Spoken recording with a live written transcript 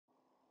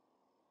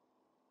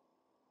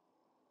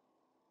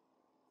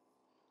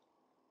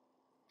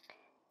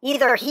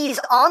Either he's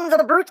on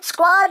the Brute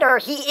Squad or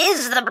he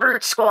is the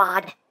Brute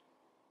Squad.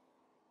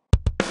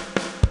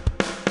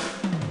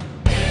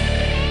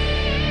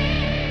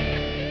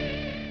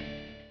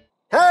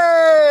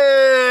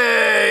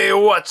 Hey,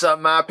 what's up,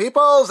 my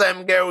peoples?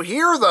 EmGo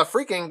here, the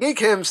freaking geek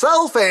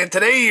himself, and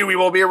today we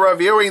will be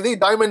reviewing the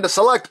Diamond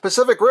Select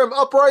Pacific Rim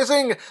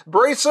Uprising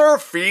BRACER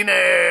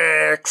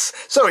Phoenix.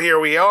 So here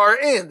we are,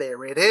 and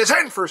there it is.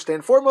 And first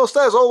and foremost,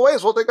 as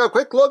always, we'll take a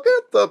quick look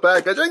at the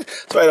packaging.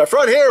 So right up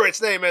front here,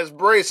 its name is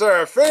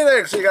BRACER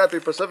Phoenix. You got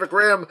the Pacific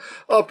Rim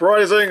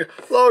Uprising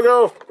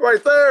logo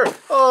right there.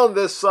 On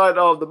this side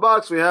of the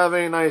box, we have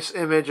a nice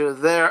image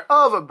there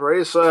of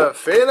BRACER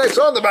Phoenix.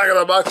 On the back of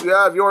the box, you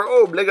have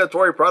your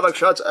obligatory product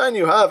shots, and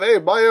you have a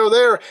bio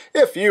there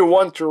if you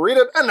want to read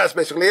it, and that's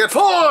basically it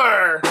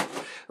for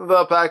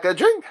the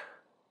packaging.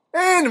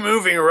 And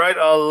moving right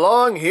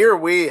along, here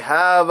we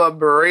have a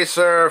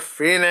BRACER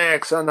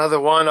Phoenix, another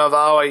one of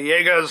our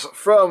Jaegers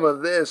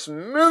from this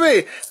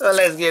movie.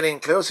 Let's get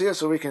in close here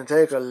so we can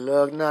take a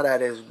look, not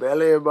at his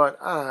belly, but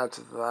at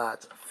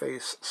that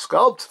face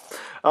sculpt.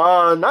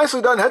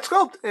 Nicely done head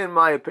sculpt, in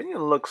my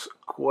opinion, looks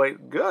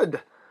quite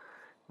good.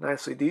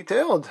 Nicely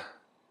detailed.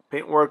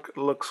 Paintwork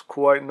looks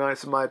quite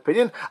nice in my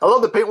opinion. I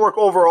love the paintwork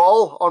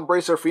overall on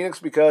BRACER Phoenix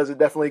because it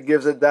definitely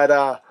gives it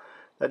that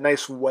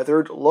nice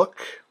weathered look.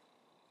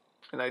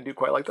 And I do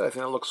quite like that. I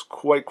think it looks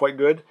quite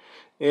good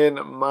in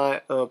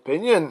my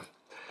opinion.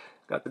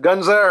 Got the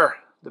guns there,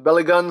 the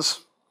belly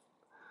guns.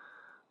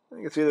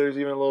 You can see there's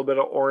even a little bit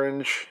of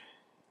orange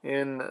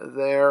in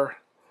there,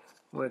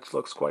 which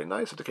looks quite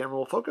nice. If the camera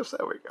will focus,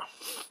 there we go.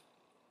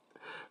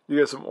 You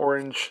get some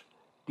orange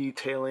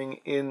detailing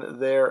in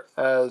there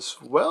as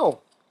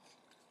well.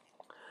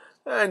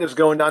 And just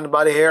going down the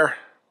body here.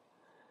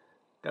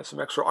 Got some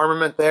extra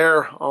armament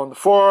there on the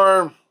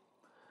forearm.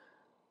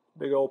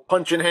 Big old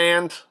punching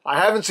hand. I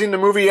haven't seen the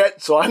movie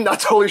yet, so I'm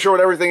not totally sure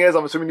what everything is.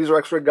 I'm assuming these are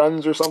extra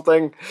guns or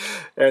something.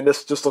 And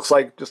this just looks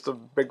like just a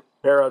big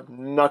pair of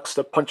nuts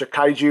to punch a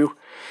kaiju.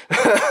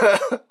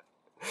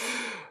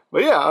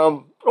 But yeah,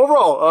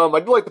 overall, I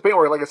do like the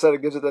paintwork. Like I said,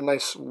 it gives it a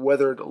nice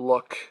weathered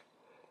look.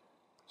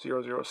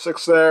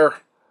 006 there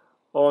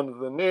on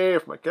the knee.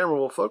 If my camera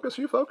will focus,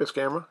 you focus,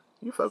 camera.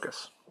 You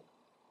focus.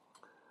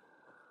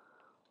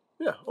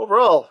 Yeah,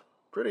 overall,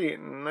 pretty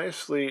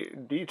nicely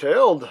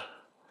detailed.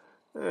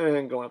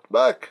 And going up the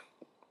back,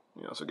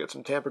 you also get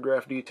some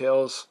tampograph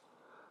details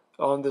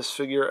on this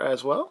figure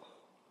as well,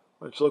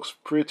 which looks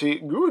pretty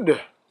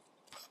good.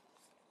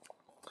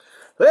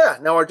 Yeah,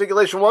 now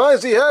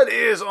articulation-wise, the head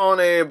is on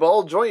a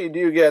ball joint. You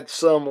do get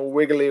some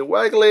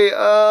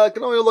wiggly-waggly.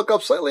 Can only look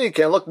up slightly. You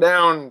can look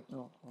down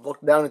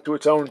into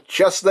its own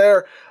chest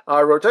there.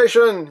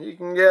 Rotation, you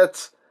can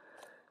get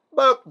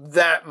about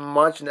that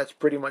much, and that's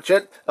pretty much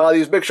it.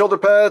 These big shoulder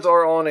pads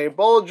are on a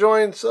ball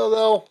joint,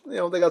 so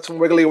they got some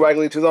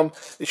wiggly-waggly to them.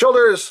 The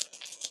shoulders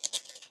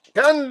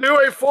can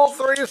do a full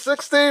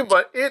 360,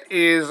 but it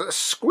is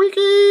squeaky.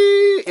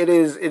 It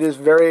is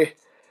very,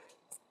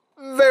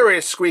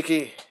 very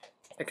squeaky.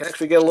 It can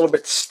actually get a little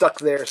bit stuck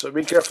there, so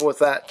be careful with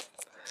that.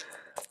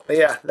 But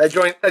yeah, that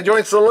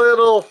joint's a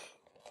little.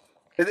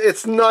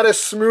 It's not as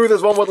smooth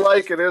as one would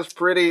like. It's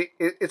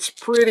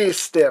pretty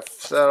stiff,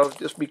 so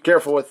just be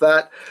careful with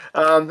that.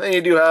 And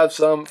you do have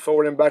some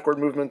forward and backward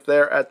movement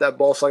there at that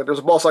ball socket. There's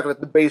a ball socket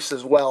at the base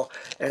as well,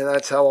 and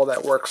that's how all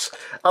that works.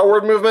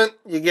 Outward movement,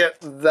 you get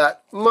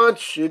that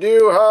much. You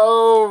do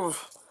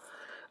have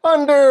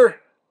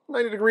under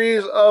 90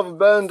 degrees of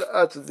bend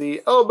at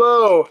the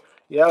elbow.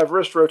 You have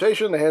wrist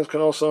rotation. The hands can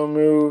also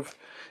move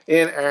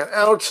in and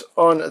out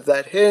on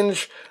that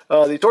hinge.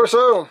 The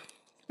torso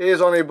is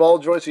on a ball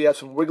joint, so you have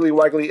some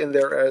wiggly-waggly in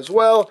there as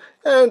well,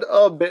 and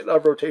a bit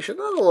of rotation.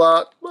 Not a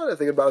lot, but I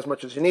think about as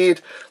much as you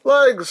need.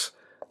 Legs,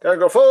 can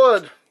go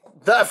forward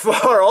that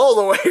far, all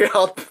the way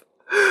up,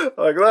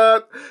 like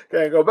that.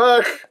 Can go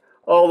back,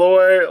 all the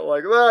way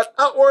like that.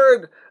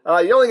 Outward,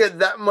 you only get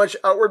that much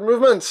outward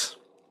movements.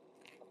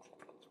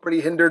 Pretty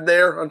hindered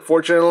there,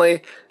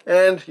 unfortunately,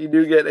 and you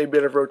do get a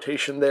bit of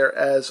rotation there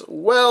as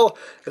well.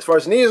 As far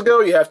as knees go,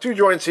 you have two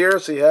joints here,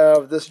 so you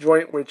have this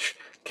joint, which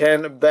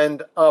can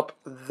bend up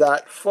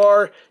that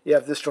far. You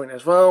have this joint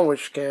as well,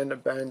 which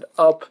can bend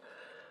up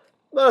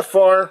that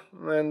far,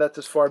 and that's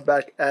as far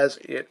back as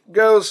it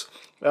goes.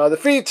 The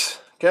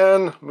feet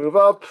can move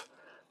up,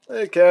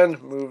 they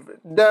can move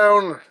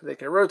down, they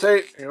can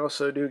rotate. You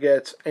also do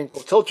get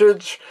ankle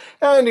tiltage,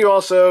 and you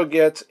also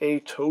get a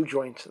toe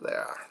joint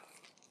there.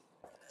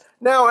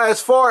 Now, as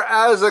far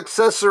as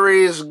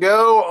accessories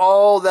go,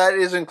 all that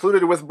is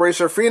included with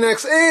BRACER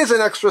Phoenix is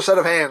an extra set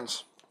of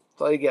hands.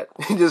 That's all you get.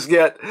 You just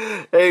get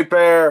a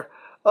pair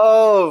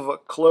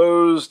of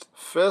closed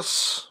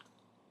fists.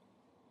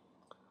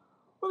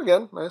 But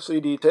again, nicely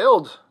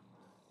detailed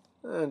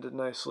and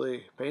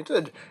nicely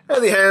painted.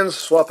 And the hands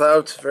swap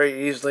out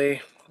very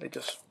easily. They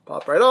just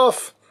pop right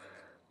off.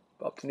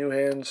 Pop the new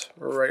hands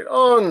right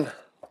on.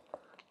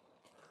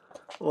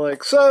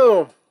 Like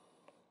so.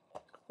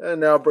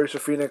 And now BRACER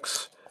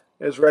Phoenix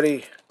is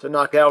ready to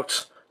knock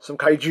out some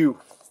kaiju.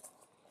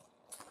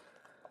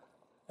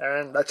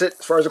 And that's it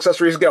as far as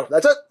accessories go.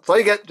 That's it. That's all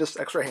you get. Just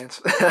extra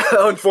hands.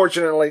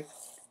 Unfortunately.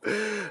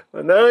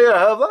 But there you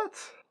have that.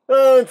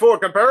 And for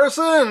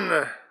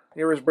comparison,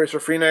 here is Bracer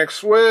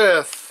Phoenix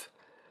with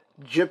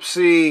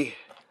Gypsy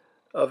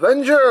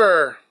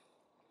Avenger.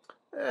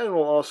 And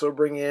we'll also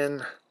bring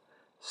in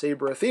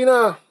Saber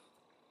Athena.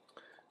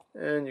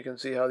 And you can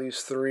see how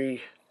these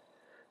three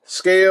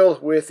scale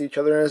with each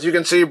other. And as you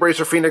can see,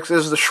 Bracer Phoenix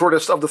is the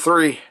shortest of the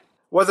three.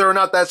 Whether or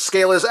not that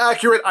scale is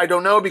accurate, I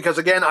don't know, because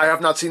again, I have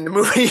not seen the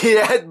movie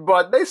yet,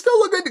 but they still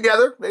look good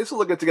together. They still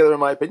look good together in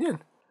my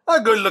opinion. A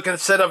good looking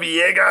set of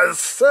Jaegers.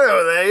 So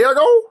there you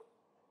go.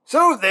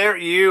 So there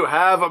you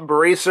have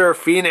Bracer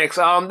Phoenix.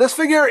 This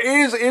figure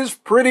is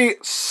pretty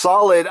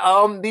solid.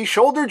 The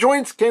shoulder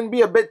joints can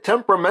be a bit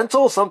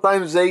temperamental.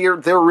 Sometimes they're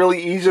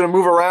really easy to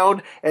move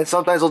around, and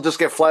sometimes they'll just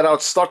get flat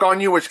out stuck on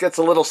you, which gets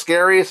a little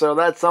scary. So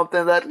that's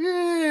something that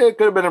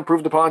could have been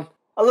improved upon.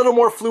 A little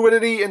more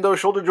fluidity in those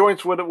shoulder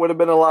joints would have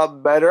been a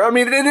lot better. I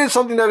mean, it is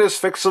something that is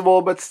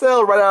fixable, but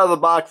still, right out of the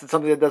box, it's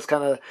something that does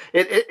kind of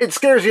it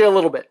scares you a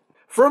little bit.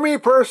 For me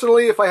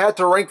personally, if I had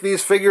to rank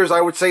these figures,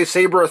 I would say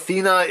Saber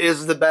Athena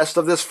is the best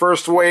of this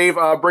first wave.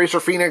 Bracer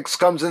Phoenix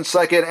comes in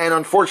second, and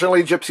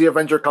unfortunately, Gypsy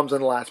Avenger comes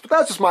in last. But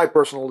that's just my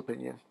personal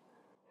opinion.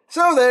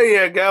 So there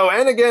you go,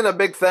 and again, a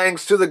big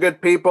thanks to the good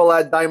people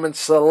at Diamond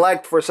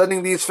Select for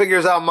sending these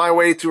figures out my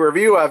way to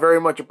review. I very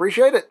much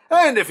appreciate it.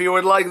 And if you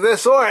would like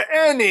this or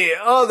any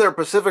other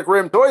Pacific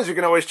Rim toys, you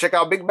can always check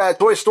out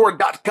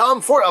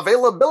BigBadToyStore.com for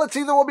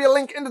availability. There will be a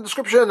link in the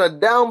description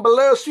down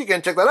below, so you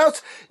can check that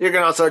out. You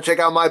can also check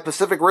out my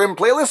Pacific Rim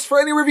playlist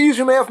for any reviews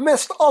you may have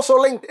missed, also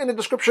linked in the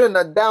description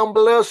down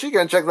below, so you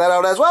can check that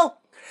out as well.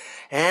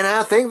 And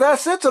I think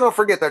that's it, so don't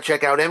forget to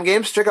check out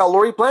EmGo's, check out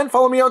Lori Plan,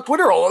 follow me on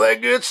Twitter, all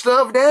that good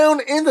stuff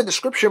down in the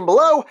description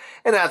below.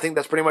 And I think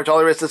that's pretty much all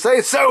there is to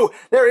say. So,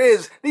 there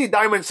is the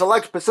Diamond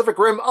Select Pacific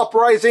Rim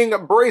Uprising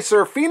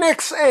Bracer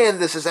Phoenix, and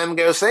this is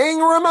EmGo saying,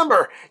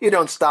 remember, you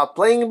don't stop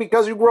playing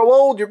because you grow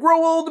old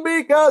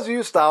because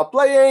you stop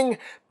playing.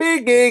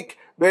 Be geek,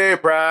 be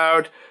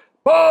proud,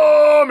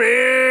 palm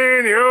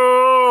in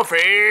your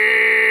face.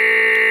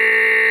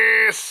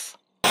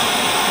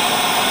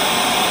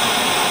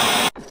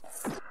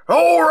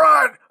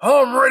 Alright,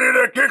 I'm ready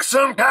to kick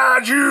some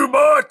kaiju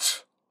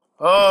butt!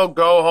 Oh,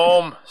 go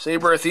home.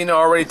 Saber Athena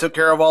already took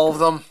care of all of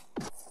them.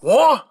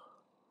 What?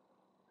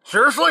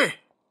 Seriously?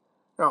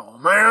 Oh,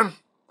 man.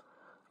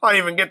 I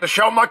even get to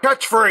shout my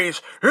catchphrase.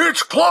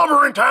 It's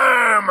clobbering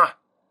time!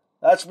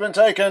 That's been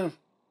taken.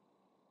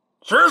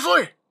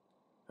 Seriously?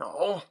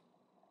 Oh.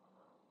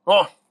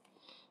 Well,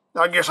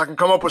 I guess I can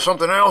come up with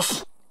something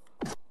else.